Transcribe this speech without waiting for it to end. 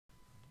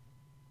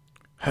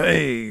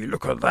Hey,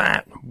 look at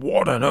that.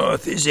 What on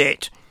earth is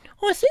it?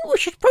 I think we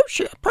should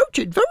approach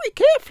it very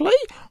carefully.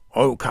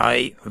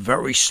 OK,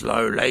 very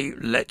slowly.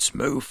 Let's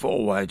move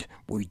forward.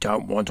 We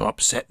don't want to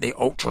upset the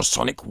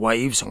ultrasonic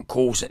waves and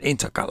cause an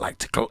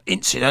intergalactical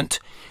incident.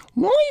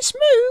 Wise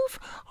move.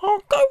 I'll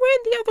go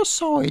round the other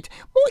side.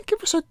 Might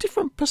give us a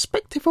different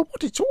perspective of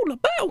what it's all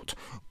about.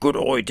 Good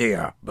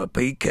idea, but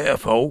be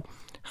careful.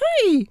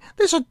 Hey,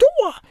 there's a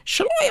door.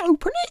 Shall I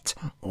open it?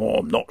 Oh,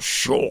 I'm not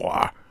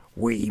sure.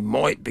 We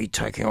might be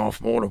taking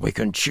off more than we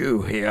can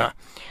chew here.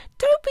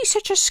 Don't be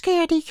such a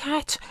scaredy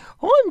cat.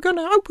 I'm going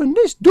to open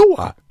this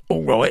door.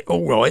 All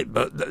right,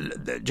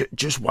 but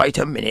just wait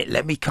a minute.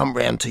 Let me come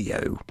round to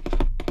you.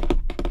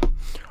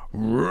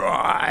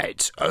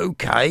 Right,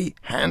 OK.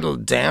 Handle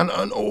down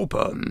and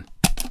open.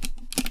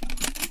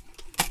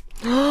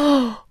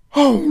 Oh,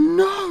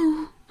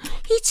 no.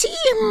 It's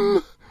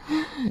him.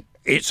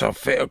 It's a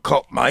fit of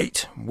cop,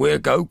 mate. We'll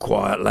go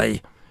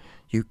quietly.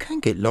 You can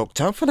get locked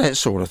up for that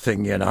sort of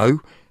thing, you know.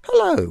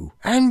 Hello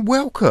and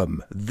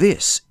welcome.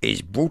 This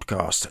is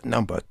broadcast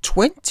number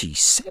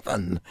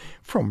 27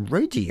 from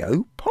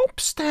Radio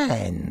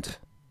Popstand.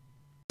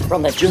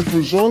 From the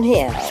Diffusion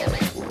here,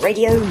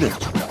 Radio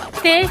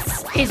Network.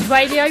 This is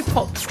Radio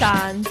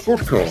Popstand.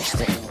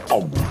 Broadcasting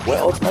on the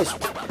world's most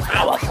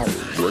powerful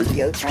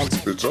radio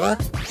transmitter,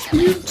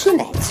 the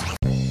Internet.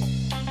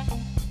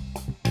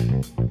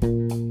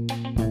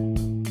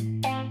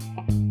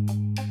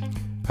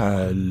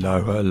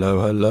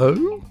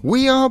 Hello.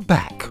 We are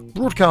back,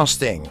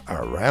 broadcasting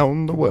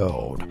around the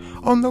world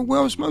on the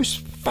world's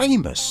most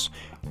famous...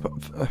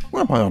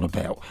 What am I on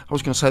about? I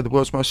was going to say the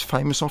world's most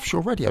famous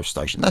offshore radio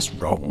station. That's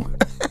wrong.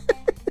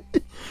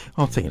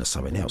 I'm thinking of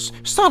something else.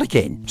 Start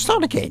again.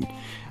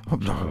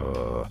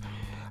 Hello.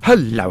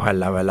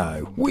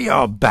 We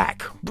are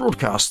back,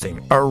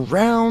 broadcasting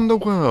around the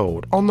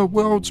world on the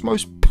world's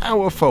most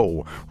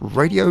powerful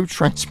radio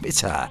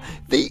transmitter,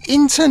 the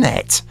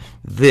Internet.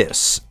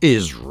 This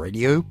is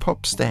Radio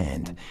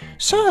Popstand.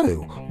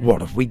 So,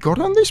 what have we got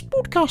on this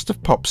broadcast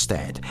of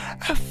Popstand?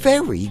 A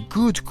very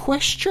good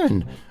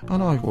question,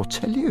 and I will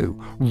tell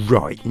you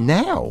right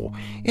now.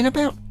 In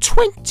about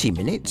 20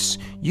 minutes,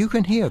 you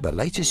can hear the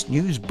latest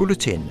news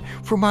bulletin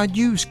from our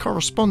news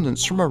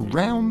correspondents from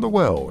around the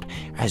world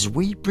as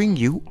we bring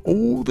you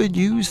all the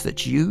news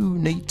that you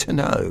need to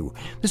know.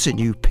 There's a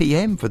new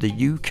PM for the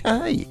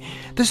UK.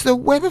 There's the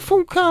weather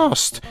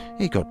forecast.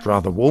 It got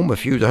rather warm a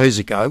few days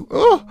ago.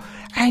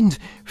 And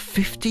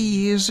 50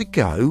 years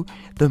ago,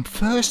 the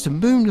first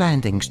moon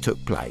landings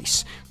took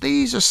place.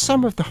 These are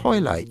some of the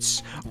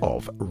highlights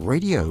of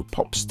Radio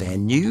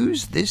Popstand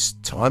news this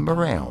time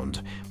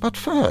around. But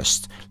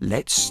first,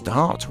 let's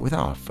start with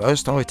our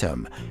first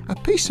item, a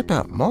piece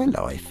about my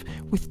life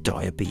with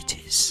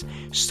diabetes,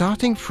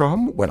 starting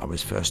from when I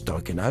was first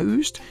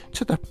diagnosed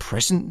to the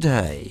present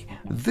day.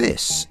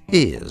 This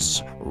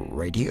is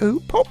Radio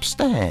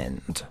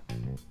Popstand.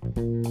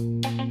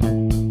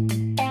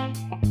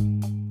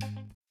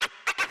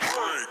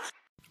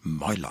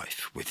 My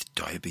life with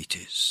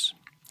diabetes.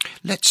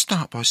 Let's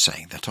start by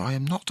saying that I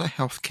am not a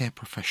healthcare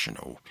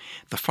professional.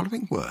 The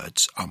following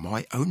words are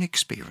my own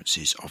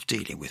experiences of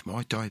dealing with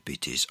my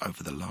diabetes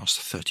over the last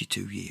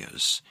 32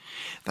 years.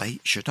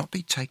 They should not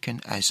be taken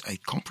as a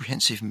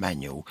comprehensive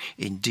manual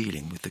in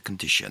dealing with the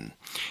condition.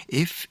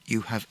 If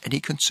you have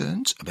any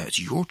concerns about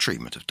your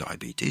treatment of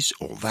diabetes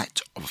or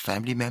that of a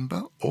family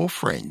member or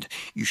friend,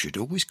 you should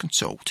always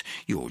consult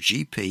your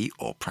GP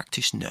or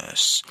practice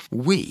nurse.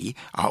 We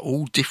are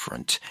all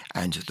different,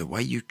 and the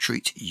way you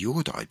treat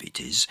your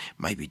diabetes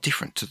may be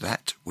different to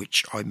that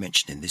which I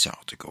mentioned in this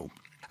article.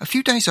 A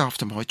few days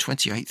after my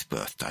 28th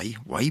birthday,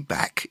 way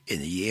back in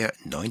the year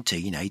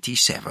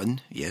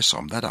 1987, yes,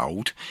 I'm that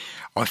old,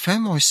 I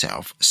found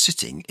myself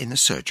sitting in the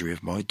surgery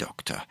of my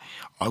doctor.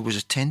 I was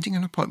attending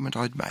an appointment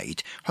I'd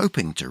made,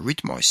 hoping to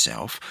rid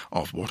myself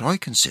of what I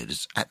considered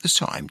at the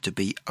time to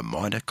be a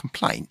minor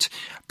complaint,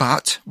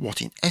 but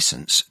what in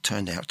essence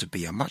turned out to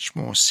be a much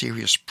more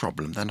serious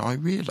problem than I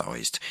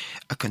realised.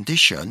 A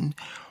condition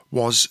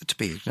was to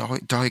be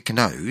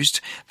diagnosed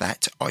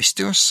that I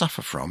still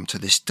suffer from to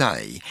this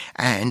day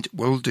and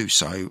will do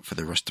so for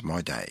the rest of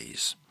my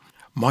days.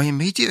 My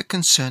immediate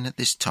concern at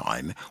this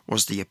time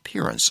was the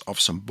appearance of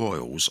some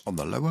boils on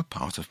the lower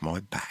part of my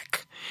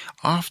back.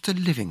 After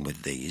living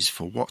with these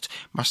for what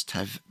must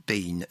have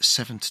been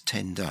 7 to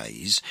 10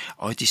 days,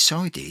 I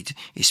decided,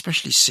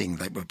 especially seeing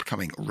they were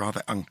becoming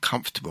rather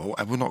uncomfortable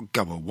and would not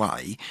go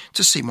away,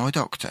 to see my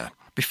doctor.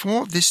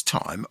 Before this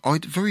time,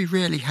 I'd very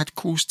rarely had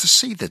cause to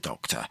see the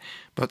doctor,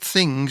 but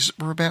things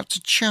were about to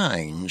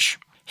change.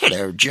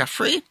 "Hello,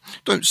 Geoffrey.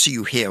 Don't see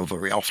you here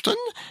very often.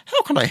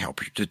 How can I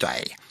help you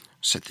today?"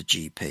 said the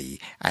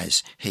GP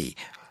as he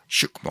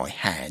shook my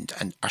hand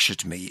and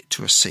ushered me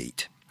to a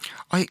seat.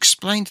 I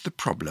explained the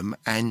problem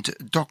and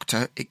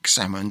Doctor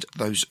examined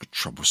those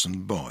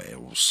troublesome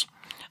boils.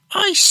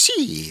 I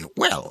see.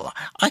 Well,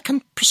 I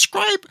can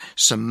prescribe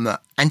some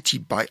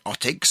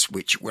antibiotics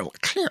which will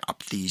clear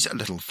up these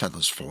little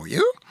feathers for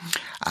you.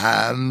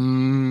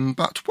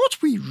 But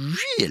what we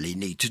really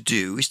need to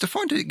do is to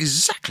find out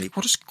exactly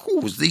what has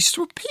caused these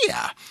to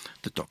appear,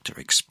 the doctor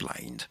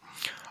explained.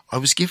 I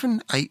was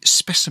given a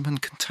specimen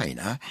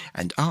container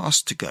and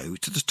asked to go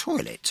to the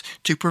toilet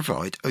to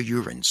provide a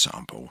urine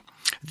sample.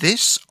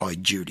 This I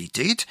duly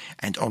did,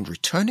 and on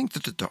returning to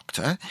the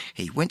doctor,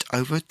 he went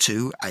over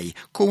to a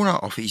corner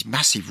of his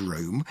massive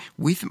room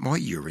with my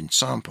urine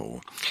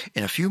sample.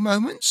 In a few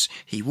moments,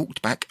 he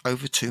walked back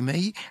over to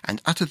me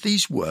and uttered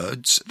these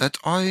words that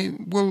I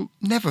will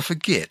never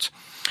forget.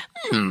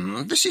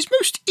 This is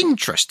most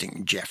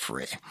interesting,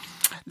 Geoffrey.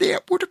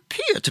 There would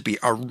appear to be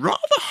a rather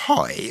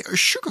high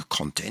sugar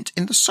content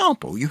in the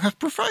sample you have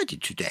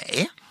provided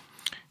today,"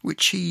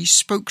 which he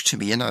spoke to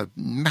me in a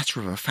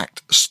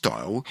matter-of-fact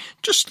style,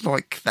 just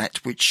like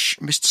that which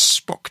Mr.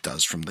 Spock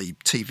does from the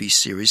TV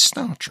series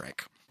Star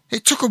Trek.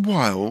 It took a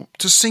while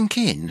to sink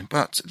in,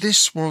 but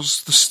this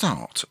was the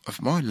start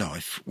of my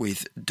life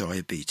with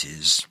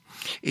diabetes.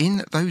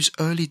 In those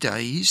early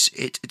days,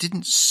 it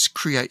didn't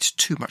create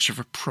too much of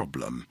a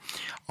problem.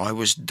 I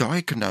was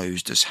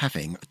diagnosed as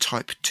having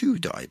type 2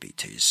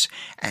 diabetes,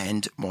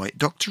 and my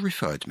doctor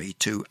referred me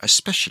to a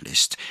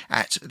specialist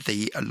at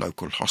the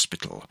local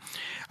hospital.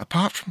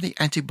 Apart from the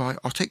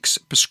antibiotics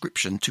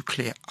prescription to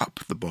clear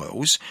up the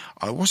boils,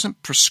 I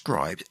wasn't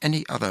prescribed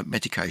any other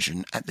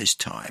medication at this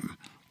time.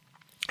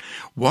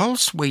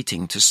 Whilst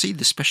waiting to see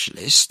the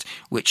specialist,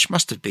 which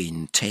must have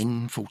been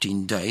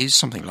 10-14 days,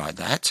 something like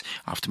that,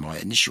 after my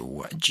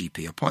initial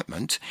GP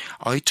appointment,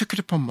 I took it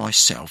upon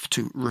myself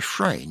to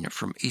refrain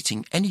from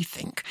eating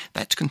anything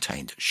that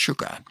contained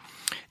sugar.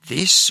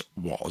 This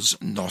was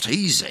not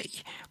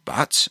easy,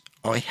 but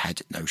I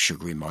had no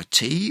sugar in my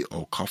tea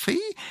or coffee,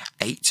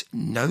 ate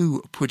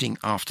no pudding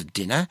after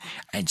dinner,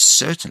 and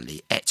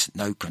certainly ate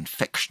no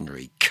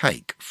confectionery,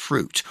 cake,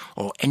 fruit,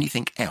 or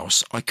anything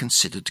else I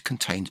considered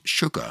contained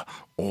sugar,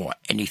 or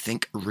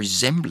anything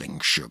resembling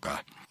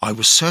sugar. I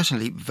was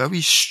certainly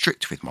very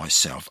strict with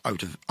myself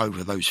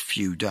over those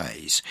few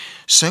days,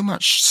 so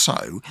much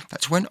so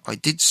that when I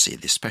did see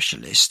the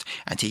specialist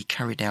and he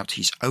carried out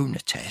his own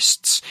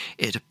tests,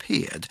 it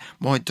appeared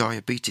my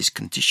diabetes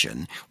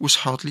condition was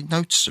hardly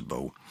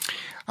noticeable.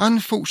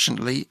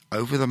 Unfortunately,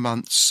 over the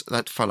months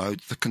that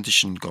followed, the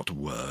condition got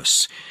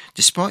worse.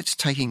 Despite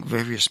taking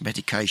various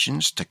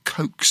medications to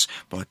coax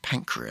my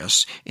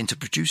pancreas into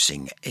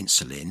producing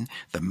insulin,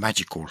 the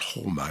magical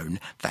hormone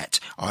that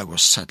I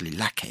was sadly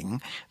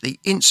lacking, the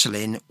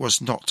insulin was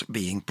not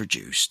being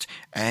produced,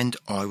 and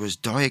I was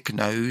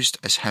diagnosed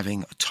as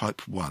having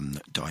type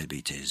 1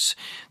 diabetes.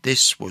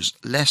 This was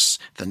less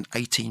than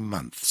 18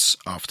 months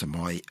after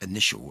my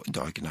initial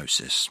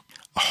diagnosis.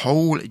 A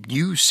whole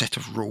new set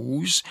of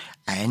rules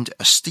and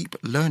a steep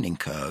learning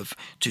curve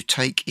to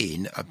take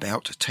in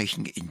about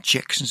taking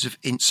injections of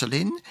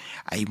insulin,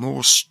 a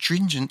more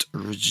stringent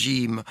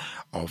regime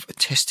of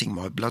testing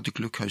my blood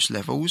glucose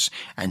levels,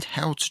 and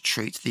how to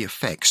treat the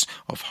effects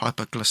of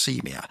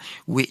hypoglycemia,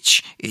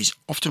 which is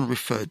often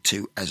referred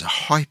to as a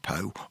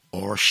hypo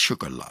or a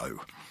sugar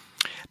low.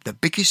 The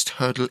biggest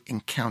hurdle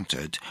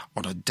encountered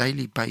on a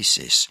daily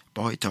basis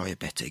by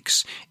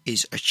diabetics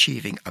is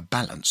achieving a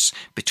balance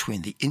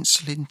between the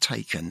insulin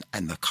taken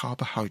and the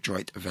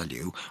carbohydrate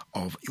value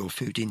of your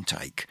food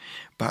intake.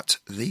 But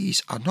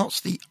these are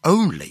not the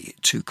only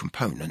two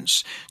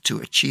components to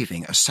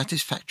achieving a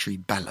satisfactory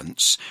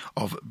balance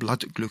of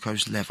blood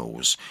glucose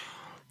levels.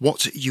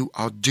 What you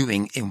are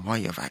doing in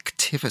way of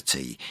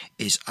activity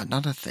is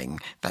another thing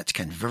that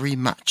can very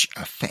much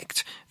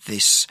affect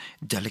this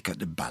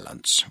delicate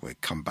balance. We'll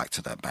come back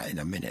to that in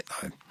a minute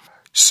though.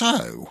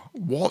 So,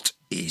 what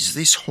is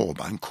this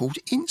hormone called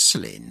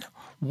insulin?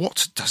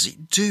 What does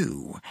it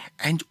do?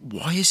 And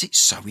why is it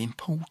so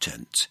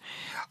important?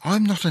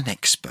 I'm not an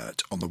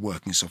expert on the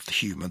workings of the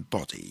human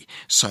body,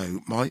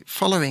 so my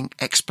following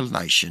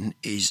explanation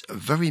is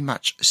very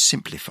much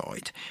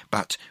simplified,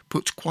 but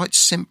put quite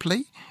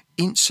simply,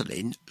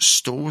 insulin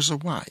stores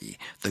away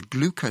the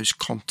glucose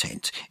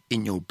content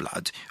in your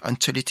blood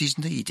until it is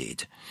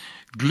needed.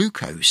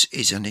 Glucose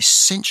is an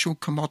essential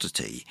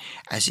commodity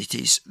as it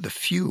is the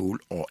fuel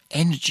or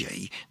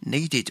energy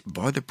needed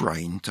by the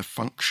brain to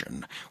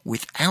function.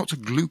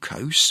 Without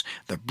glucose,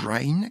 the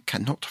brain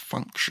cannot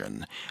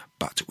function.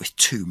 But with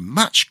too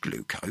much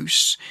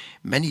glucose,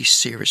 many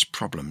serious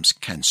problems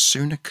can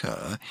soon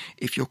occur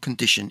if your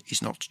condition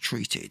is not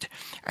treated,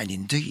 and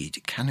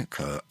indeed can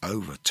occur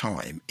over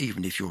time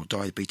even if your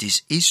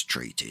diabetes is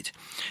treated.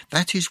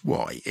 That is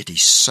why it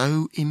is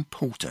so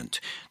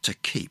important to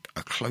keep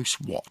a close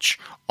watch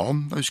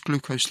on those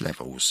glucose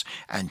levels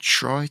and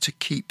try to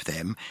keep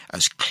them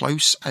as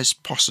close as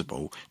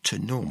possible to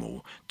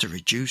normal to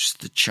reduce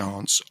the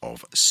chance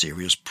of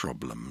serious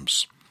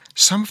problems.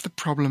 Some of the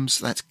problems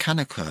that can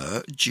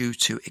occur due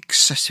to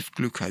excessive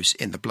glucose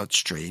in the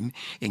bloodstream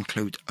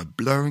include a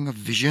blurring of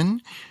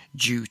vision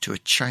due to a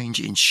change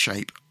in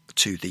shape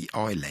to the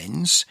eye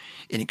lens.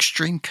 In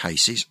extreme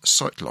cases,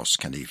 sight loss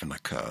can even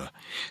occur.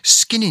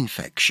 Skin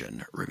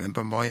infection,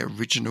 remember my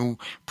original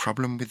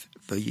problem with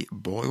the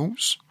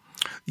boils?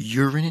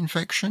 Urine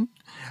infection,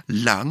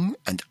 lung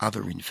and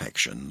other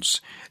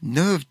infections,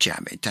 nerve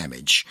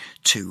damage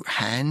to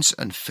hands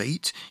and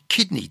feet,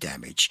 kidney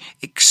damage,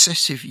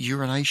 excessive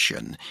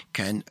urination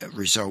can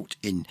result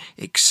in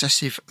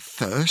excessive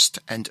thirst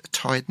and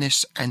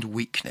tiredness and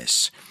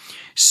weakness,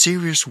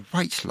 serious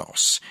weight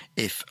loss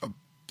if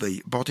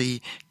the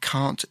body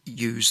can't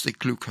use the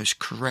glucose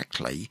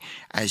correctly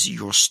as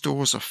your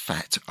stores of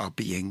fat are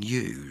being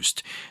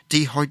used.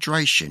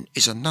 Dehydration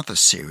is another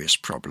serious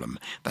problem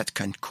that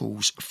can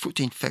cause foot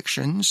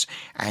infections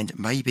and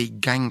maybe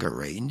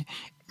gangrene,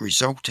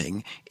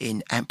 resulting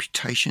in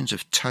amputations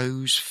of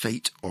toes,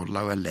 feet or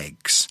lower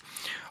legs.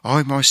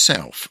 I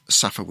myself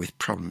suffer with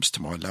problems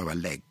to my lower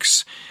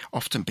legs,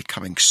 often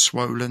becoming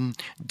swollen,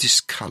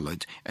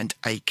 discoloured and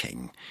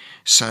aching.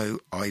 So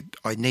I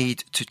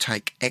need to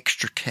take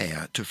extra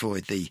care to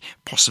avoid the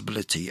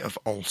possibility of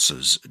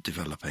ulcers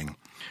developing.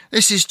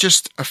 This is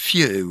just a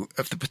few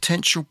of the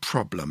potential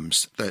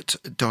problems that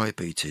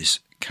diabetes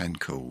can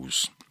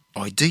cause.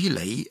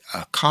 Ideally,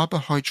 a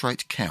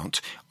carbohydrate count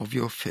of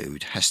your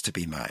food has to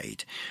be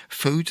made.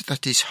 Food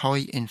that is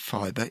high in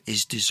fibre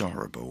is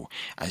desirable,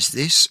 as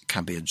this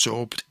can be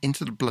absorbed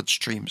into the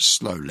bloodstream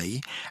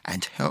slowly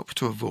and help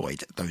to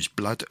avoid those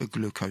blood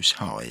glucose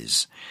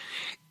highs.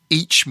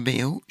 Each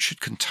meal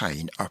should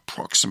contain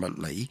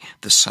approximately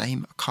the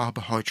same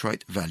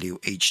carbohydrate value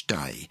each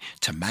day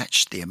to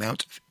match the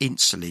amount of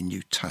insulin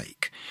you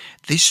take.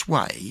 This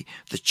way,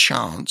 the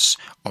chance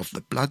of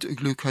the blood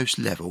glucose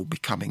level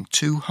becoming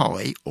too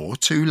high or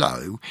too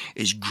low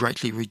is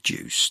greatly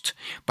reduced.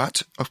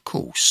 But, of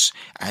course,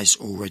 as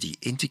already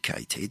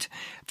indicated,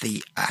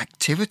 the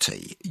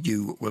activity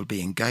you will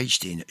be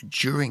engaged in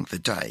during the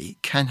day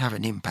can have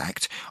an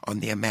impact on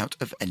the amount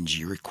of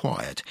energy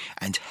required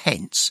and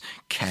hence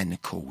can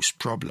cause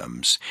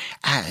problems,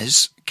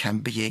 as can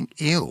being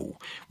ill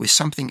with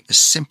something as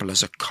simple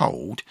as a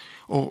cold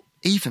or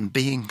even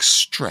being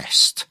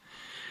stressed.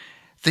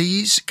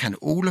 These can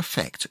all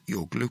affect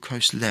your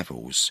glucose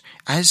levels,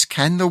 as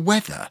can the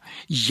weather.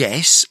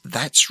 Yes,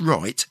 that's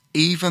right,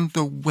 even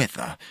the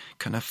weather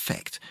can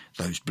affect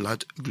those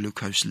blood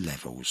glucose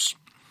levels.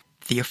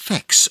 The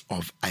effects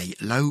of a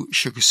low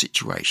sugar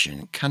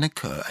situation can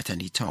occur at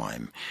any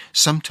time.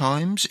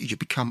 Sometimes you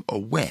become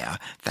aware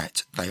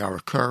that they are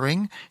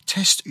occurring.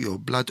 Test your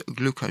blood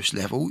glucose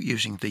level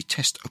using the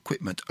test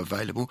equipment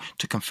available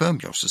to confirm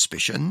your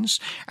suspicions,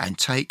 and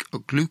take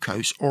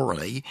glucose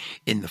orally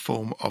in the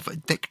form of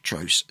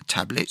dextrose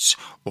tablets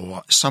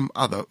or some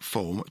other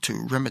form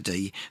to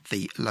remedy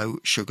the low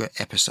sugar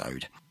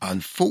episode.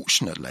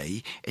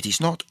 Unfortunately, it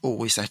is not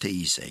always that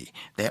easy.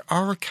 There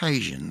are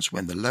occasions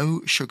when the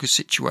low sugar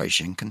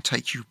situation can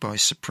take you by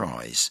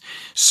surprise,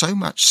 so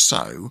much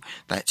so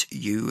that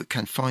you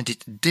can find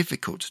it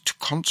difficult to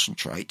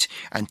concentrate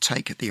and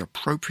take the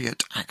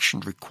appropriate action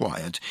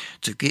required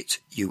to get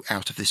you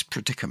out of this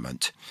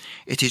predicament.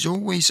 It is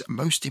always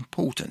most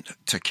important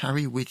to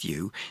carry with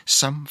you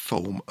some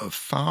form of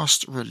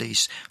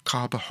fast-release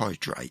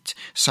carbohydrate,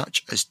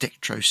 such as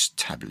dextrose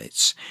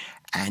tablets,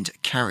 and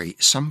carry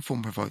some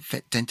form of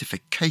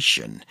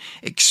identification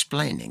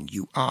explaining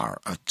you are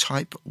a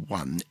type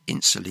 1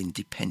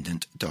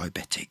 insulin-dependent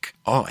diabetic.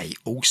 I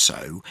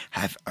also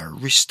have a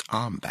wrist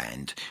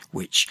armband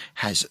which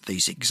has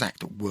these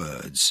exact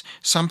words,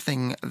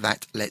 something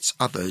that lets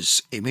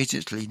others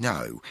immediately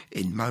know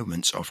in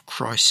moments of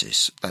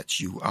crisis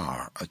that you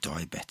are a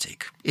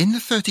diabetic. In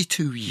the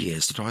 32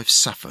 years that I've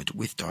suffered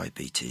with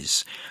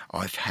diabetes,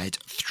 I've had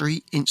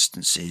 3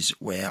 instances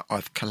where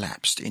I've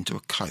collapsed into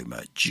a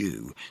coma due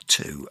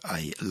to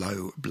a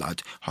low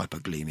blood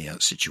hypoglycemia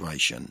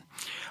situation.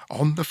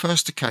 On the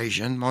first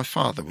occasion, my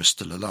father was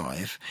still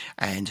alive,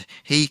 and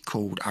he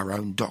called our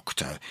own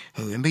doctor,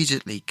 who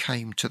immediately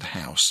came to the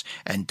house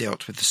and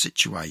dealt with the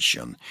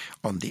situation.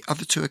 On the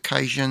other 2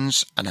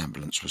 occasions, an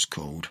ambulance was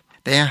called.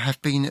 There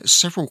have been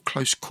several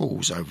close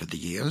calls over the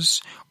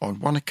years,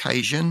 on one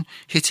occasion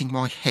hitting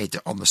my head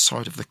on the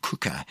side of the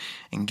cooker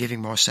and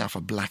giving myself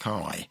a black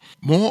eye.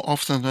 More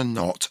often than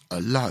not, a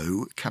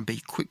low can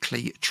be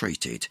quickly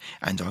treated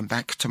and I'm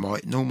back to my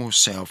normal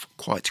self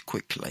quite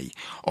quickly.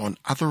 On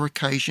other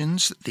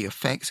occasions, the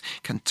effect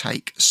can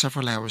take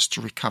several hours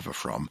to recover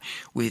from,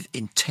 with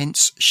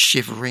intense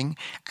shivering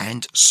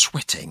and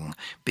sweating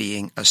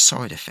being a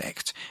side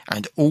effect,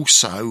 and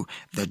also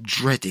the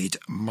dreaded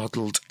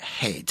muddled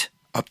head.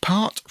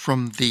 Apart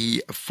from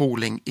the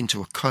falling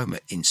into a coma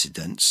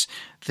incidents,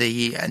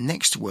 the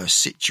next worst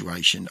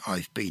situation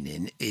I've been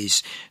in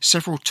is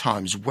several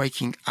times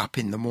waking up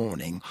in the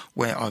morning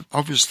where I've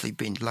obviously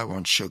been low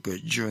on sugar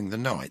during the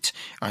night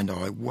and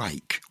I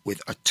wake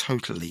with a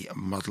totally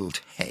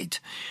muddled head.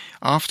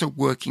 After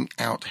working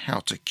out how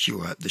to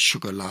cure the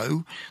sugar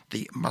low,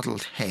 the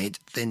muddled head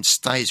then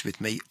stays with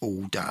me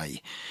all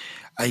day.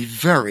 A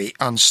very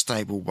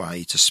unstable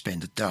way to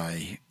spend a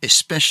day,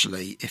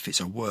 especially if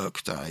it's a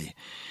work day.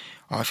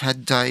 I've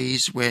had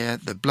days where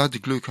the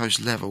blood glucose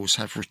levels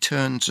have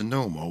returned to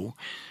normal,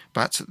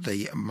 but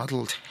the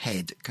muddled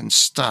head can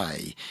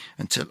stay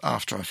until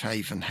after I've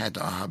even had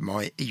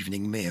my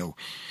evening meal,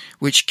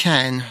 which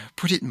can,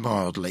 put it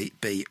mildly,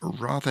 be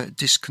rather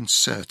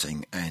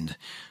disconcerting and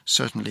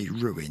certainly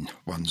ruin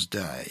one's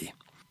day.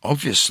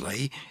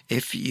 Obviously,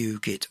 if you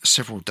get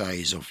several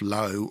days of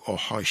low or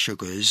high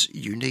sugars,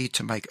 you need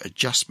to make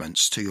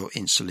adjustments to your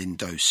insulin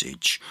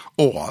dosage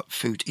or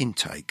food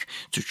intake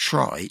to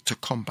try to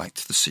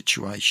combat the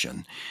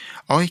situation.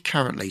 I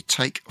currently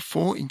take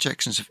 4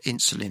 injections of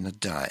insulin a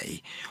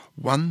day,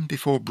 1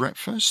 before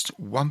breakfast,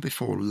 1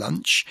 before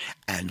lunch,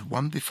 and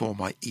 1 before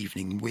my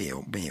evening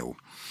meal.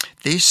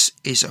 This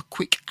is a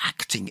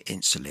quick-acting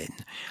insulin.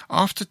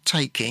 After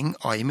taking,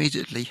 I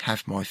immediately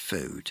have my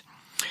food.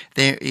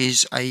 There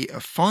is a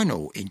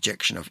final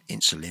injection of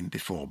insulin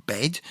before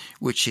bed,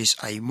 which is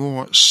a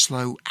more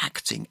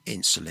slow-acting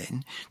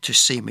insulin to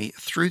see me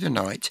through the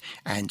night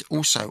and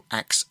also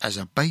acts as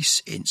a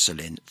base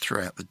insulin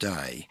throughout the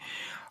day.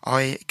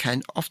 I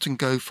can often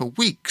go for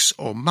weeks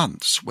or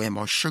months where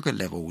my sugar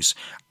levels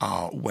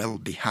are well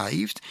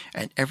behaved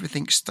and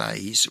everything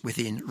stays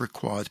within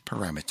required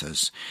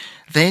parameters.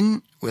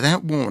 Then,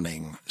 without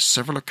warning,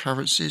 several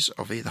occurrences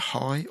of either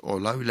high or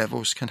low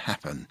levels can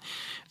happen.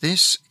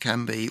 This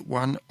can be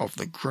one of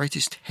the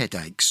greatest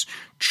headaches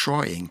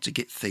trying to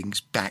get things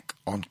back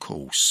on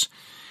course.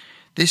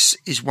 This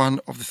is one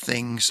of the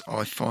things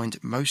I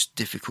find most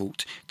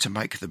difficult to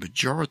make the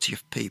majority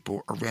of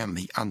people around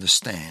me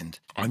understand.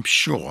 I'm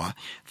sure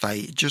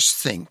they just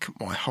think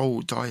my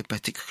whole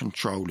diabetic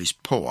control is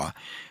poor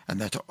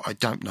and that I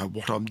don't know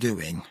what I'm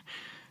doing.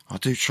 I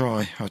do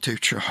try.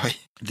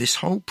 This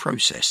whole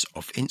process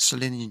of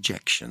insulin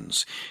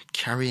injections,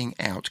 carrying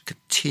out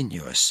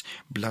continuous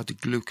blood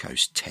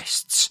glucose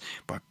tests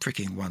by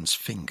pricking one's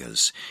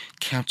fingers,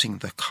 counting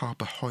the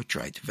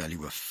carbohydrate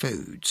value of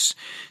foods,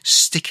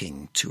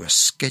 sticking to a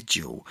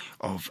schedule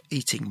of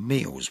eating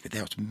meals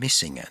without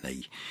missing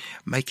any,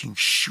 making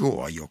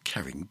sure you're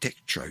carrying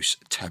dextrose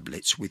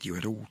tablets with you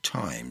at all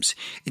times,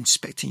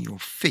 inspecting your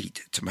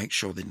feet to make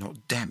sure they're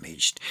not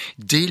damaged,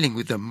 dealing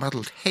with the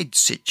muddled head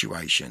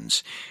situation,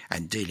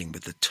 and dealing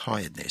with the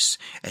tiredness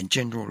and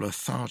general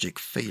lethargic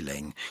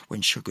feeling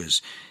when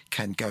sugars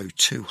can go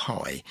too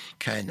high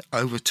can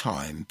over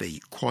time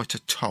be quite a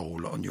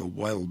toll on your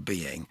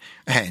well-being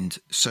and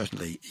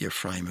certainly your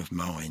frame of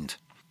mind.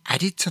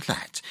 Added to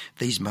that,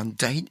 these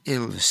mundane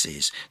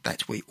illnesses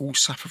that we all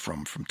suffer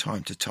from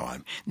time to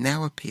time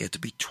now appear to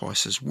be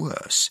twice as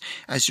worse,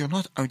 as you're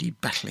not only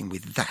battling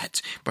with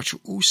that, but you're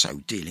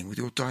also dealing with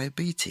your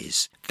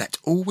diabetes that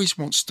always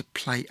wants to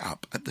play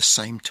up at the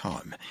same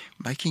time,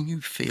 making you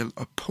feel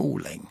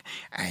appalling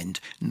and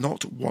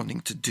not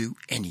wanting to do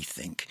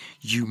anything.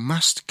 You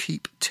must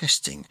keep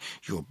testing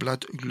your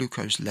blood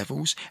glucose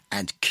levels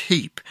and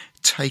keep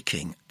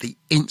taking the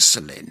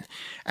insulin,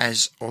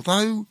 as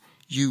although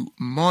you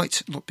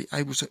might not be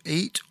able to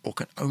eat or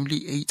can only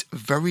eat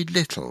very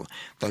little,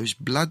 those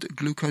blood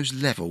glucose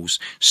levels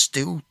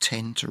still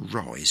tend to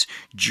rise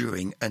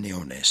during an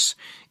illness.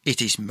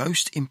 It is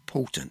most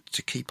important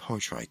to keep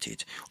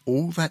hydrated.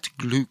 All that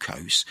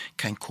glucose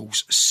can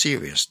cause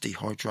serious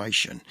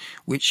dehydration,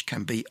 which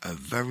can be a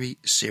very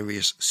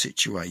serious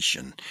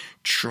situation.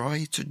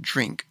 Try to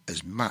drink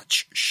as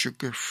much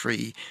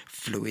sugar-free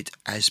fluid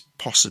as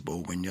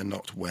possible when you're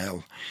not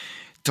well.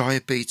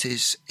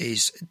 Diabetes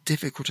is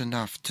difficult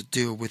enough to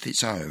deal with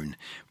its own,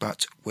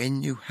 but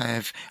when you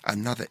have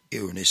another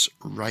illness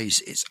raise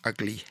its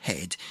ugly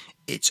head,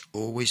 it's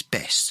always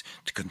best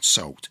to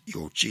consult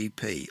your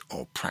GP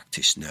or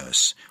practice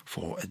nurse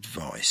for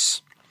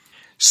advice.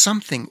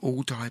 Something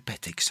all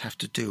diabetics have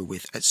to deal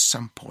with at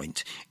some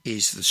point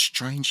is the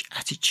strange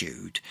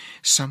attitude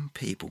some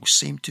people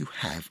seem to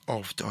have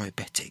of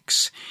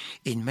diabetics,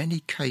 in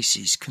many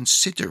cases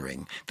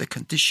considering the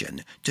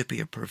condition to be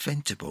a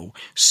preventable,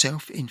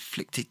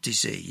 self-inflicted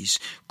disease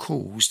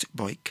caused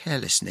by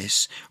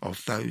carelessness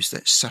of those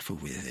that suffer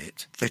with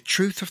it. The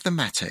truth of the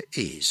matter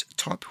is,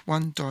 type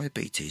 1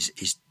 diabetes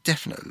is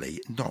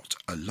definitely not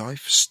a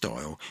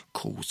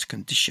lifestyle-caused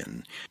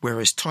condition,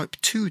 whereas type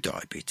 2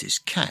 diabetes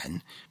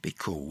can be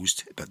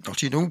caused, but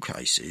not in all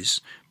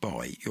cases,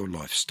 by your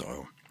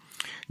lifestyle.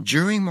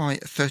 During my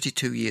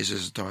 32 years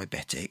as a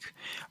diabetic,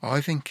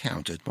 I've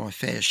encountered my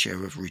fair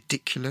share of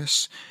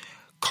ridiculous,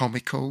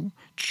 comical,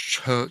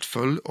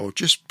 hurtful, or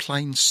just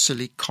plain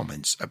silly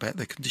comments about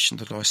the condition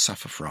that I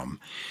suffer from.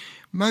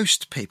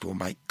 Most people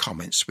make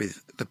comments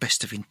with the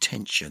best of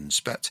intentions,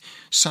 but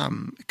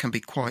some can be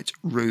quite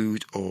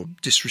rude or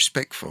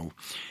disrespectful.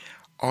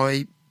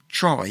 I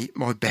try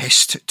my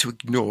best to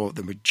ignore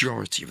the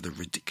majority of the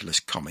ridiculous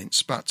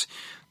comments, but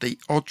the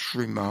odd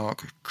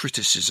remark,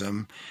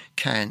 criticism,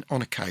 can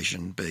on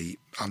occasion be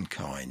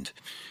unkind.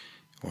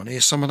 Want to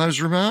hear some of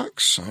those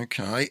remarks?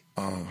 Okay,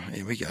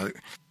 here we go.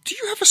 Do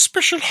you have a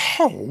special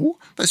hole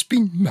that's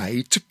been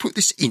made to put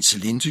this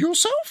insulin into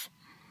yourself?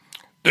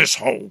 This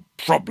whole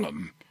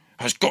problem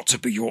has got to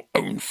be your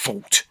own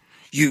fault.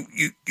 You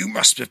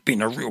must have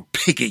been a real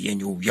piggy in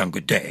your younger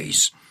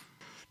days.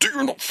 Do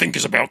you not think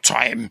it's about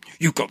time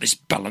you got this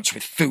balance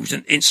with food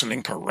and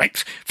insulin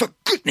correct? For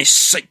goodness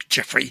sake,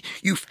 Geoffrey,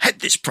 you've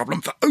had this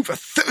problem for over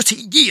 30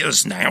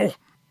 years now.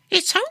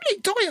 It's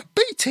only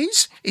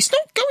diabetes. It's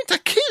not going to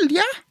kill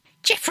ya.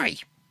 Geoffrey,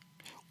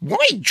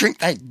 why drink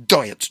that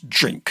diet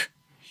drink?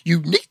 You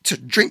need to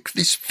drink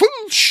this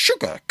full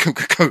sugar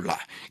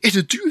Coca-Cola.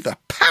 It'll do the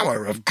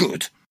power of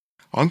good.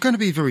 I'm going to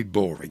be very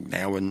boring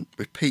now and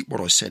repeat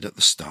what I said at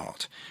the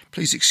start.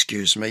 Please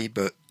excuse me,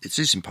 but it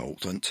is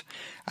important.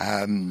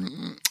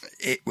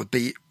 It would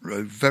be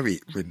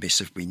very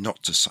remiss of me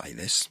not to say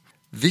this.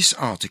 This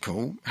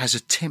article has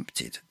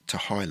attempted to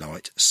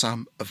highlight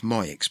some of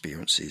my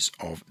experiences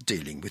of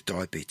dealing with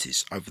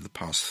diabetes over the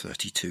past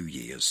 32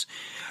 years.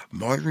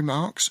 My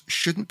remarks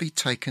shouldn't be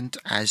taken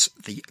as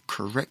the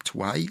correct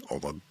way or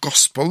the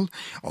gospel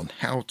on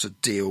how to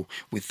deal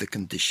with the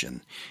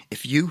condition.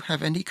 If you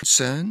have any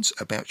concerns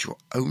about your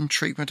own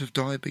treatment of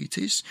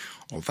diabetes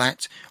or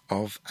that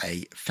of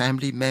a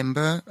family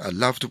member, a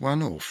loved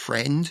one or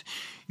friend,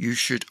 you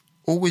should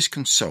always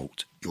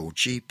consult your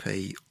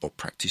GP or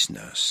practice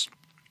nurse.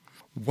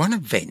 One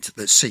event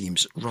that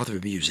seems rather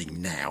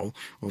amusing now,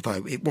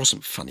 although it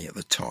wasn't funny at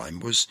the time,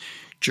 was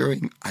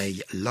during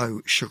a low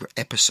sugar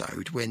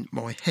episode when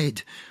my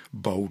head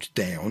bowled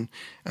down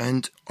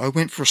and I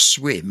went for a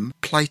swim,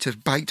 plate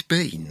of baked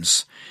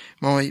beans.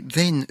 My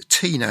then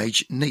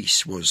teenage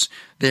niece was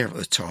there at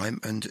the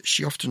time and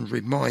she often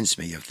reminds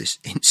me of this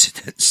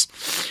incident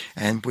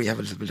and we have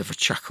a little bit of a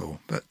chuckle,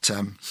 but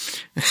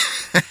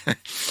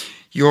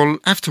you'll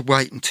have to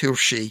wait until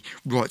she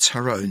writes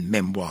her own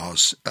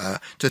memoirs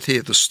to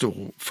hear the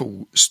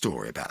full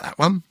story about that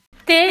one.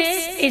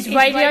 This is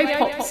Radio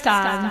Pop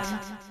Stand.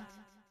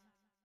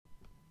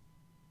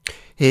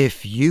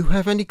 If you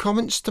have any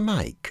comments to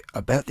make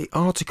about the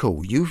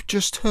article you've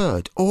just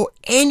heard or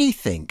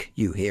anything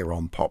you hear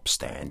on Pop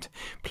Stand,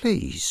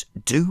 please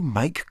do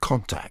make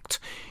contact.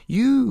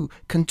 You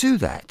can do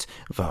that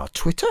via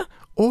Twitter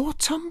or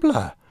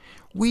Tumblr.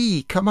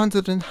 We come under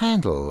the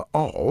handle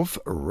of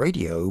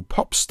Radio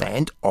Pop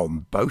Stand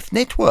on both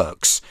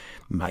networks.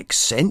 Makes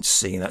sense,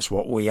 seeing that's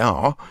what we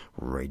are.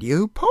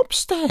 Radio Pop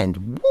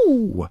Stand.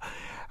 Woo!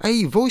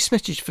 A voice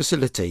message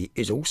facility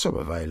is also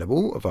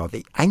available via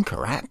the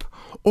Anchor app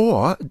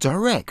or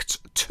direct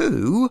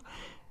to,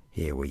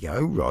 here we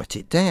go, write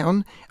it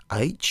down,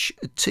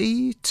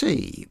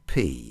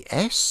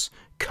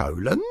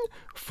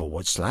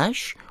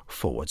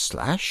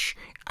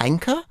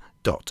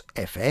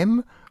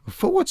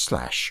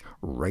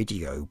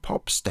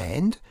 Pop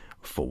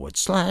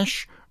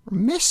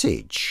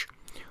Stand/message.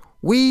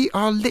 We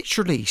are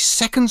literally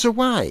seconds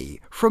away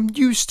from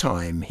news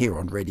time here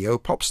on Radio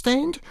Pop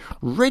Stand.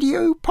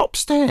 Radio Pop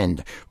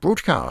Stand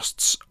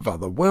broadcasts via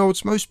the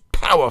world's most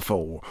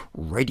powerful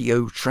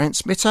radio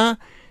transmitter,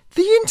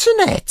 the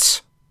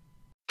Internet.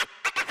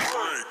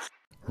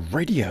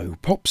 Radio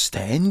Pop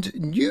Stand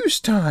news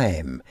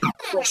time.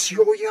 Across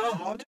your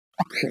yard,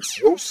 across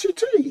your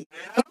city,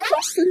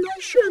 across the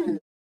nation,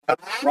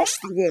 across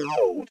the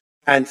world,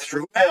 and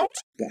throughout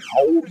the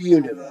whole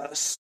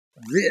universe.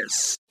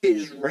 This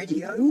is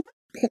Radio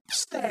Pop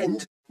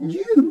Stand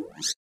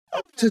News.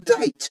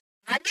 Up-to-date,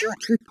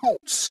 accurate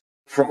reports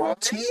from our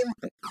team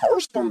of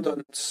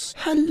correspondents.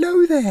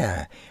 Hello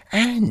there,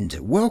 and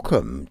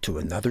welcome to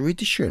another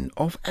edition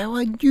of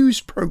our news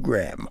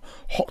programme,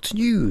 Hot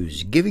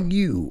News, giving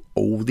you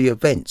all the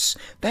events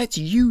that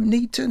you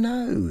need to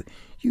know.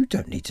 You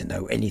don't need to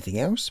know anything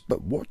else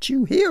but what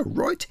you hear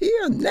right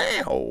here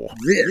now.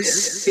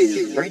 This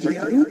is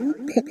Radio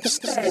Pop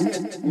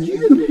Stand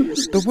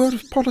News. The world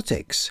of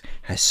politics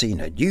has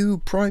seen a new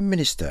Prime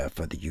Minister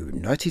for the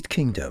United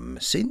Kingdom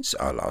since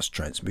our last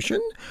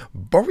transmission.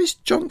 Boris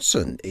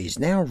Johnson is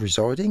now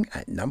residing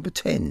at number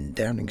 10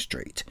 Downing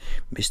Street.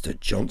 Mr.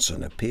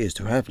 Johnson appears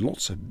to have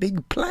lots of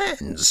big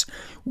plans,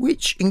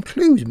 which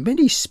include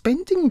many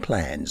spending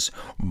plans,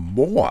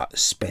 more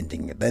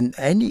spending than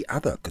any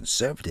other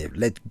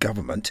Conservative-led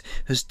government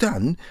has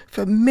done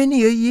for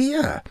many a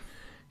year.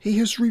 He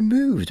has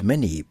removed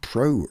many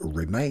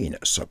pro-Remain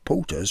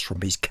supporters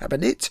from his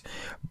cabinet,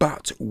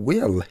 but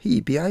will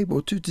he be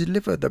able to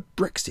deliver the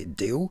Brexit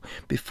deal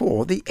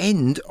before the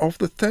end of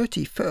the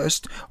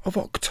 31st of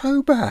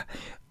October?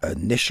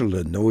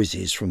 Initial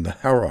noises from the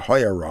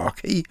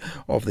hierarchy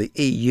of the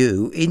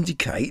EU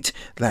indicate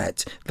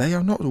that they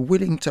are not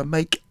willing to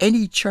make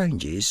any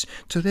changes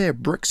to their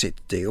Brexit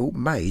deal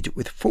made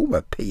with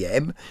former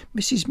PM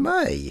Mrs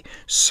May.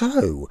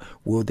 So,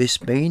 will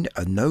this mean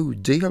a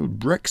no-deal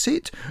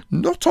Brexit?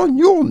 Not on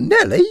your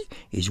Nelly,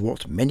 is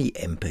what many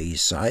MPs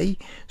say.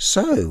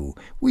 So,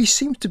 we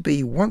seem to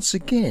be once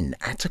again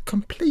at a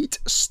complete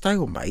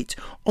stalemate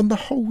on the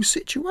whole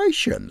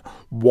situation.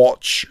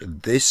 Watch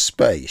this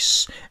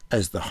space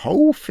as the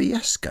whole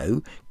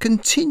fiasco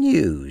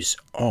continues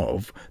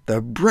of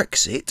the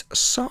Brexit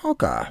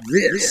saga.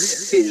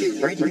 This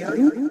is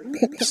Radio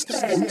Pop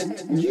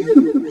Stand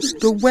News.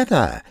 The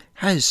weather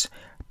has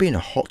been a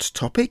hot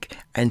topic,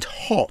 and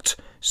hot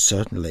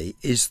certainly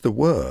is the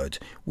word,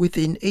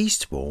 within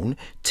Eastbourne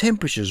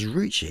temperatures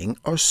reaching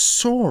a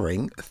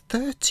soaring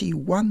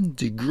 31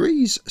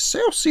 degrees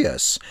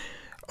Celsius.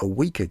 A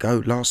week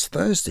ago last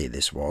Thursday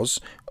this was.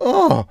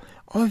 Oh,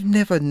 I've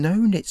never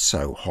known it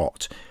so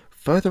hot.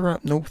 Further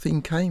up north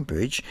in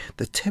Cambridge,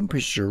 the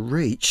temperature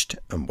reached,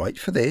 and wait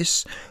for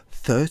this,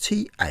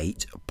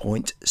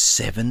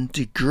 38.7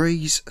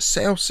 degrees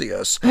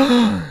Celsius.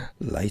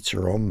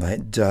 Later on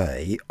that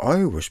day,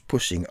 I was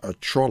pushing a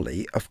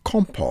trolley of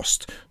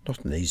compost,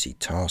 not an easy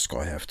task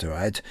I have to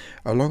add,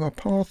 along a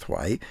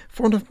pathway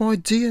for one of my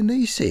dear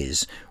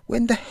nieces,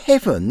 when the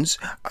heavens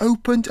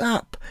opened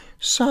up.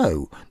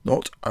 So,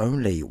 not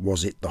only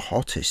was it the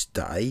hottest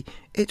day,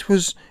 it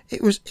was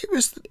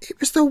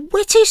the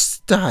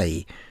wettest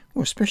day.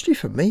 Well, especially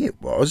for me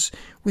it was,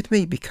 with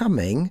me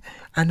becoming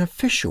an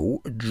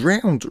official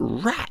drowned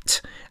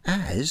rat,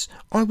 as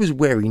I was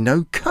wearing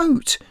no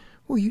coat.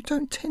 Well, you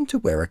don't tend to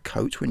wear a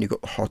coat when you've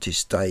got the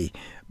hottest day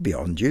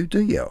beyond you,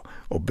 do you?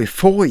 Or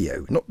before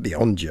you, not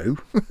beyond you.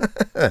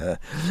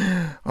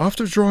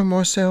 After drying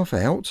myself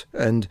out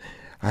and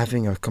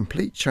having a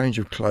complete change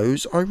of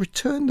clothes, I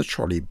returned the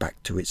trolley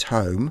back to its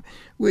home,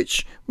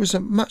 which was a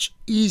much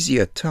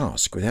easier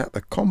task without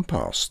the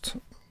compost,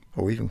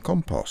 or even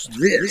compost.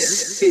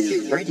 This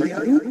is Radio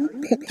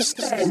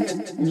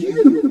Popstand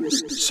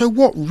News. So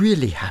what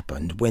really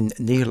happened when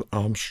Neil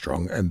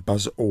Armstrong and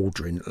Buzz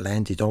Aldrin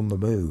landed on the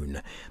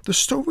moon? The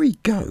story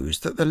goes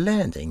that the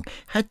landing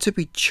had to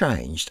be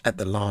changed at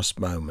the last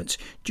moment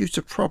due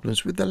to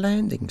problems with the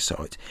landing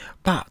site.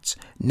 But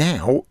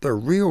now the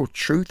real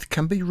truth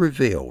can be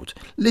revealed.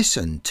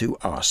 Listen to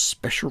our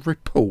special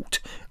report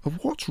of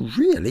what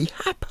really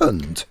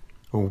happened.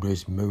 All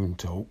this moon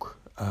talk,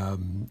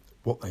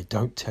 what they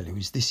don't tell you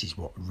is this is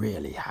what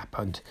really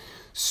happened.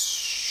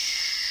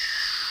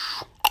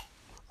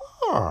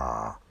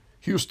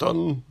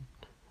 Houston,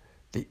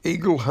 the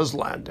Eagle has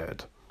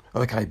landed.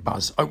 Okay,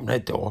 Buzz, open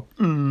that door.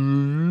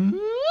 Come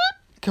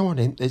on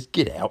in, let's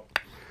get out.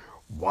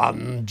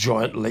 One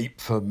giant leap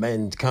for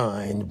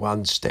mankind,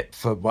 one step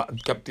for what?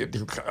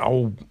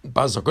 Oh,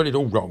 Buzz, I got it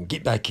all wrong.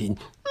 Get back in.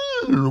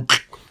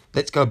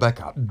 Let's go back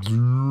up.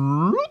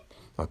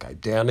 Okay,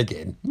 down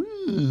again.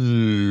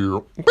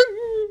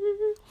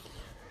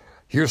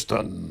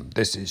 Houston,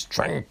 this is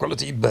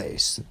Tranquility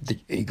Base. The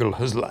Eagle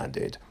has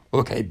landed.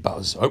 Okay,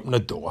 Buzz, open the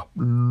door.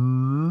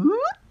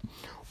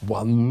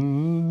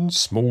 One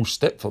small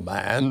step for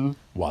man,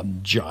 one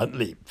giant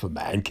leap for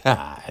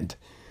mankind.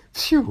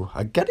 Phew,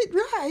 I got it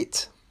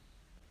right.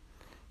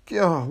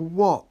 Oh,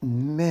 what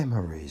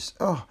memories.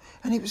 Oh,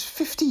 and it was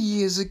 50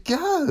 years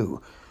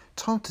ago.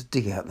 Time to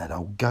dig out that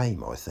old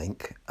game, I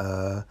think.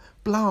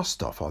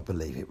 Blast Off, I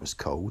believe it was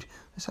called.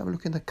 Let's have a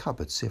look in the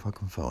cupboard, see if I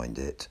can find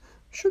it.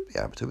 Should be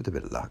able to with a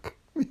bit of luck.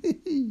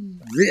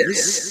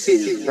 This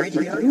is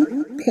Radio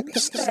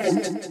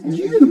Popstand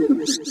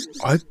News.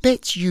 I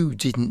bet you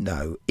didn't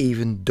know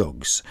even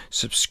dogs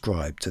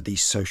subscribe to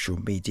these social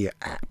media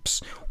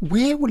apps.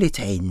 Where will it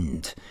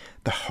end?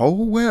 The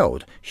whole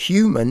world,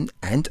 human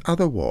and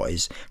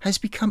otherwise, has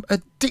become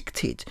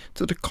addicted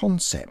to the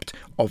concept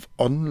of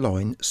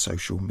online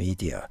social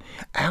media.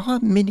 Our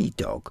mini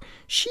dog,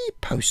 she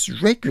posts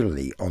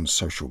regularly on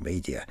social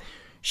media.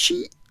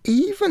 She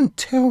even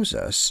tells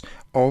us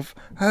of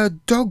her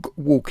dog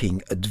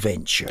walking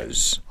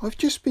adventures. I've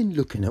just been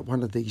looking at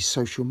one of these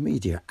social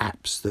media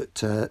apps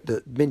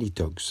that Mini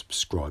Dog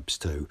subscribes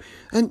to,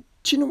 and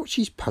do you know what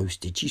she's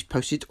posted? She's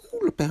posted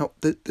all about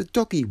the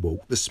doggy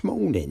walk this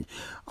morning.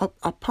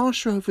 I'll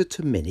pass her over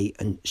to Minnie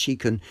and she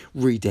can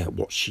read out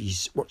what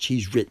she's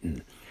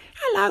written.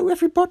 Hello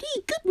everybody,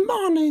 good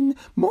morning.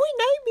 My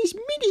name is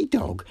Minnie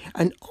Dog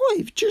and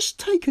I've just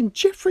taken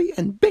Jeffrey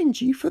and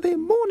Benji for their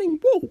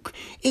morning walk.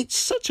 It's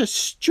such a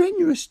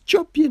strenuous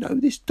job, you know,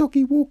 this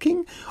doggy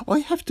walking. I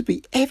have to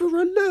be ever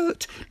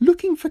alert,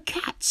 looking for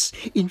cats.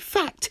 In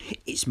fact,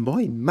 it's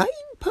my main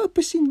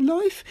purpose in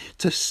life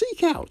to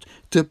seek out,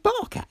 to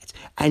bark at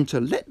and to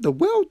let the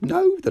world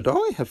know that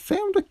I have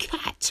found a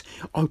cat.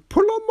 I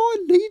pull on my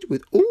lead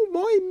with all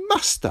my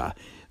muster.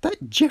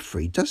 That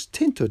Jeffrey does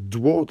tend to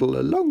dawdle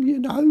along, you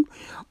know.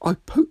 I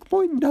poke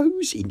my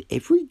nose in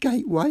every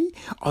gateway.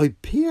 I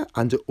peer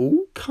under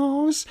all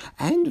cars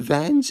and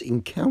vans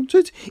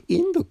encountered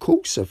in the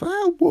course of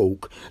our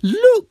walk.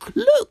 Look,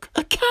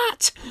 a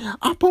cat!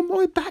 Up on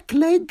my back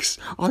legs.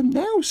 I'm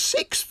now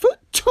 6 foot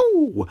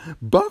tall,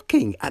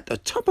 barking at the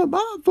top of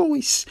my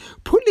voice,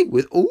 pulling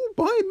with all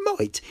my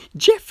might.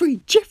 Jeffrey,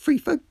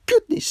 for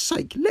goodness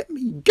sake, let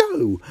me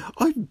go.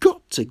 I've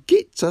got to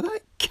get to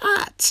that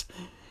cat.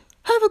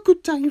 Have a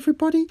good day,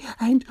 everybody,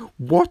 and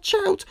watch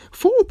out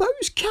for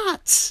those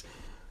cats.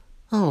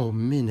 Oh,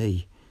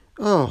 Minnie.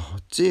 Oh,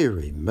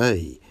 dearie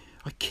me.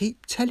 I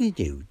keep telling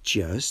you,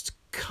 just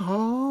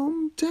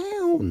calm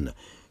down.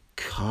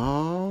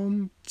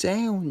 Calm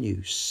down,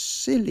 you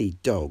silly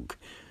dog.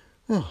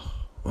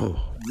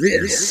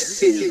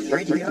 This is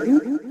Radio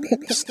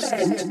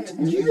Popstand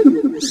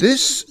News.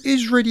 This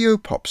is Radio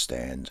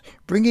Popstand,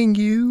 bringing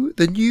you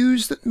the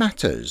news that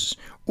matters,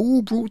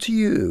 all brought to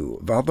you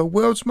by the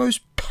world's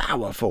most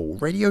powerful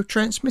radio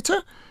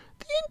transmitter?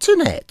 The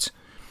internet.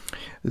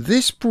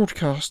 This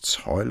broadcast's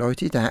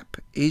highlighted app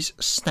is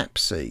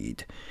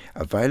Snapseed,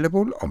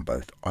 available on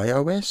both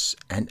iOS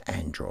and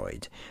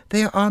Android.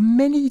 There are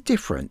many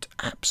different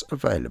apps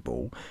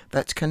available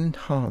that can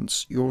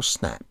enhance your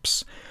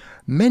snaps.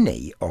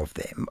 Many of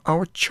them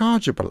are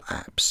chargeable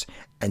apps,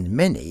 and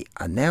many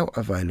are now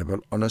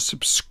available on a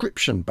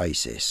subscription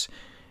basis.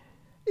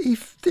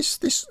 If this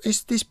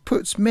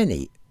puts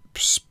many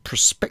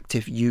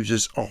prospective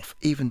users off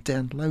even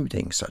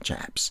downloading such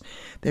apps.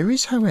 There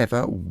is,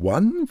 however,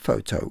 one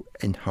photo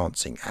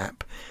enhancing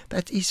app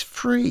that is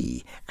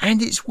free,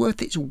 and it's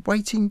worth its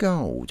weight in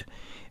gold.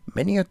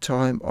 Many a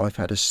time I've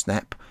had a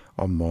snap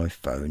on my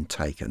phone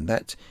taken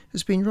that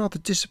has been rather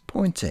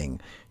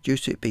disappointing due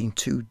to it being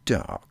too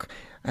dark,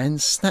 and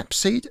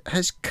Snapseed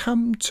has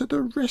come to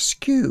the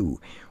rescue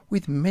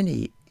with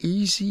many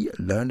easy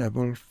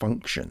learnable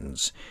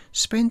functions.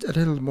 Spend a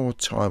little more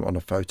time on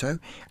a photo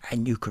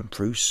and you can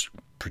produce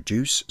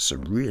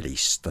some really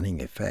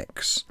stunning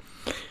effects.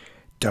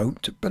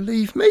 Don't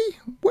believe me?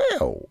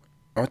 Well,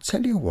 I'll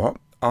tell you what,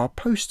 I'll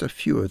post a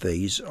few of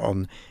these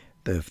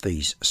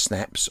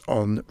snaps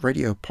on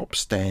Radio Pop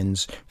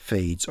Stand's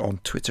feeds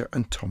on Twitter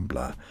and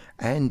Tumblr,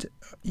 and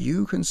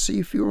you can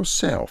see for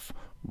yourself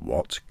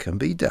what can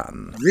be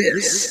done.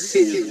 This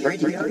is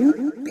Radio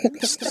Pop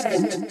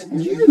Stand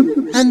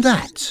News. And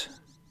that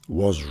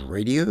was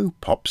Radio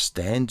Pop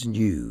Stand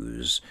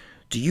News.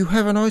 Do you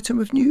have an item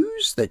of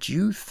news that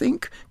you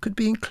think could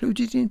be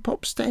included in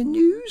Pop Stand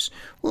News?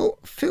 Well,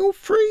 feel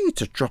free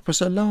to drop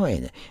us a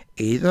line,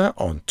 either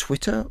on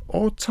Twitter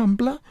or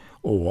Tumblr,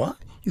 or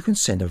you can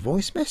send a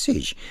voice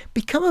message.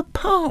 Become a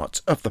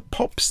part of the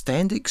Pop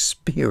Stand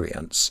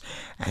experience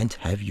and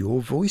have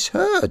your voice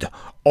heard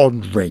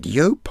on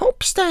Radio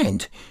Pop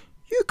Stand.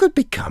 You could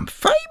become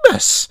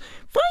famous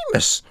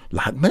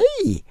like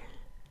me.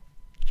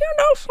 You're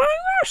not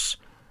famous,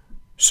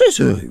 says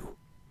who?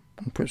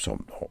 Perhaps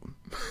I'm not.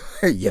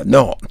 You're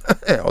not.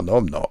 Oh, no,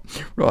 I'm not.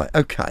 Right,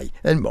 okay,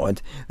 never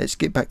mind. Let's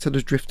get back to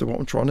the drift of what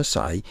I'm trying to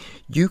say.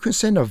 You can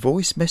send a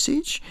voice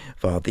message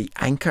via the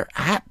Anchor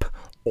app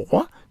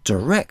or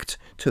direct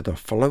to the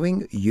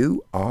following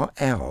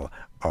URL.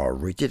 I'll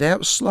read it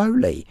out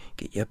slowly.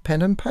 Get your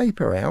pen and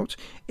paper out.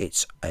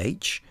 It's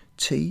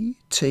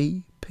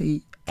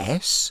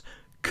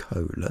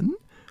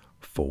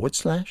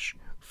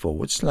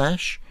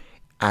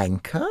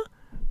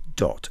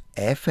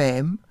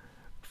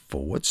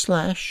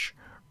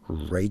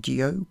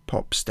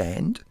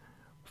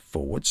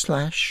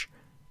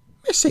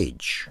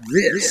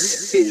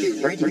This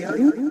is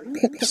Radio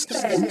Pop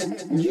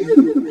Stand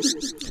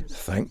News.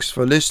 Thanks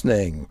for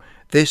listening.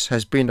 This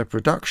has been a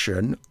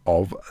production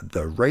of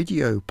the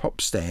Radio Pop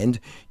Stand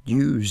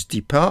News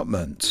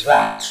Department.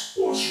 That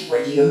was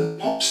Radio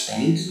Pop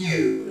Stand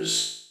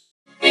News.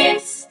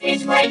 This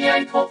is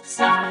Radio Pop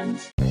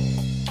Stand.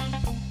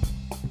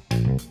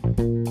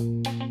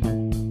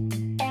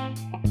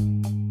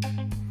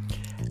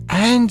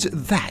 And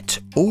that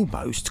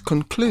almost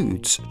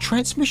concludes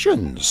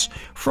transmissions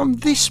from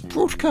this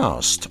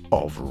broadcast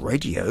of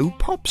Radio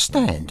Pop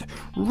Stand.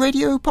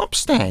 Radio Pop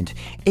Stand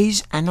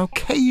is an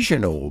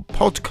occasional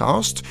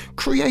podcast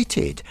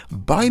created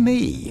by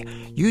me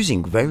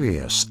using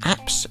various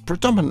apps,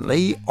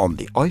 predominantly on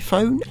the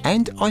iPhone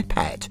and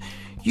iPad.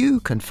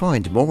 You can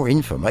find more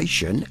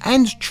information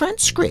and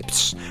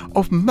transcripts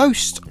of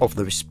most of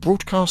the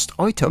broadcast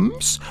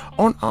items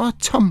on our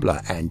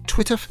Tumblr and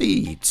Twitter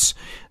feeds.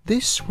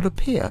 This will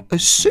appear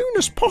as soon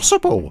as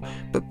possible,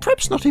 but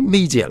perhaps not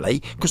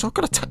immediately, because I've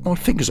got to tap my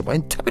fingers away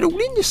and tap it all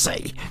in, you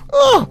see.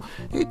 Oh,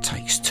 it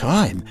takes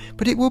time,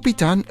 but it will be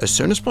done as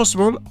soon as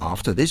possible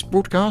after this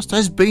broadcast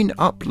has been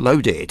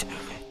uploaded.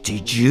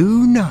 Did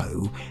you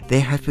know there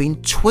have been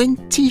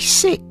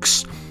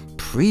 26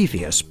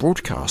 previous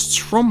broadcasts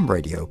from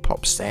Radio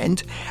Pop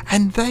Stand,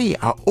 and they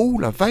are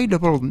all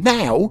available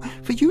now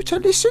for you to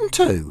listen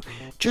to?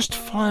 Just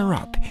fire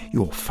up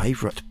your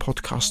favourite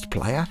podcast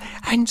player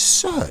and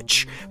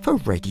search for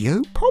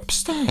Radio Pop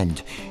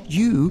Stand.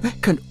 You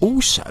can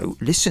also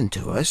listen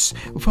to us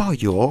via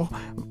the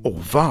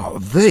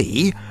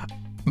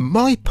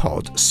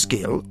MyPod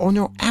skill on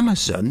your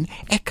Amazon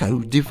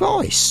Echo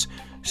device.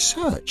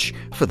 Search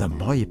for the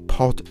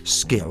MyPod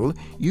skill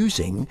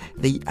using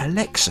the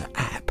Alexa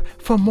app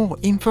for more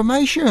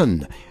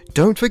information.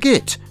 Don't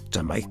forget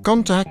to make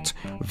contact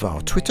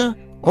via Twitter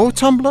or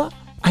Tumblr,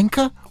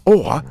 Anchor,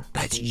 or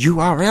that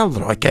URL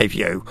that I gave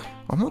you.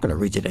 I'm not going to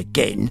read it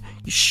again.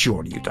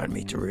 Surely you don't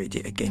mean to read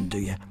it again, do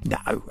you?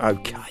 No,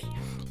 okay.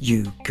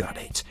 You got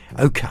it.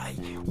 Okay,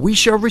 we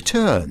shall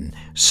return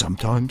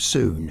sometime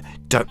soon.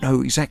 Don't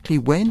know exactly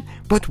when,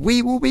 but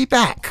we will be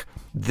back.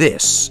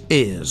 This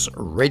is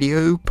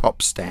Radio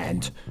Pop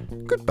Stand.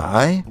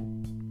 Goodbye.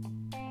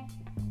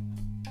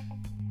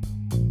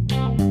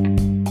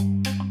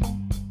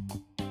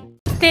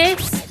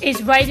 This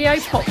is Radio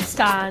Pop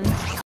Stand.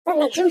 On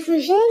the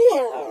Confusion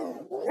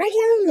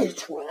Radio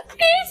Network.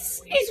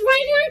 This is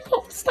Radio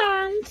Pop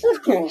Stand.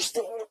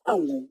 Broadcasting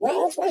on the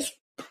world's most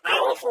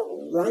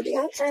powerful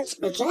radio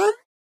transmitter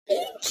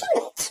into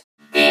it.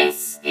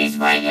 This is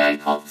Radio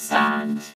Pop Stand.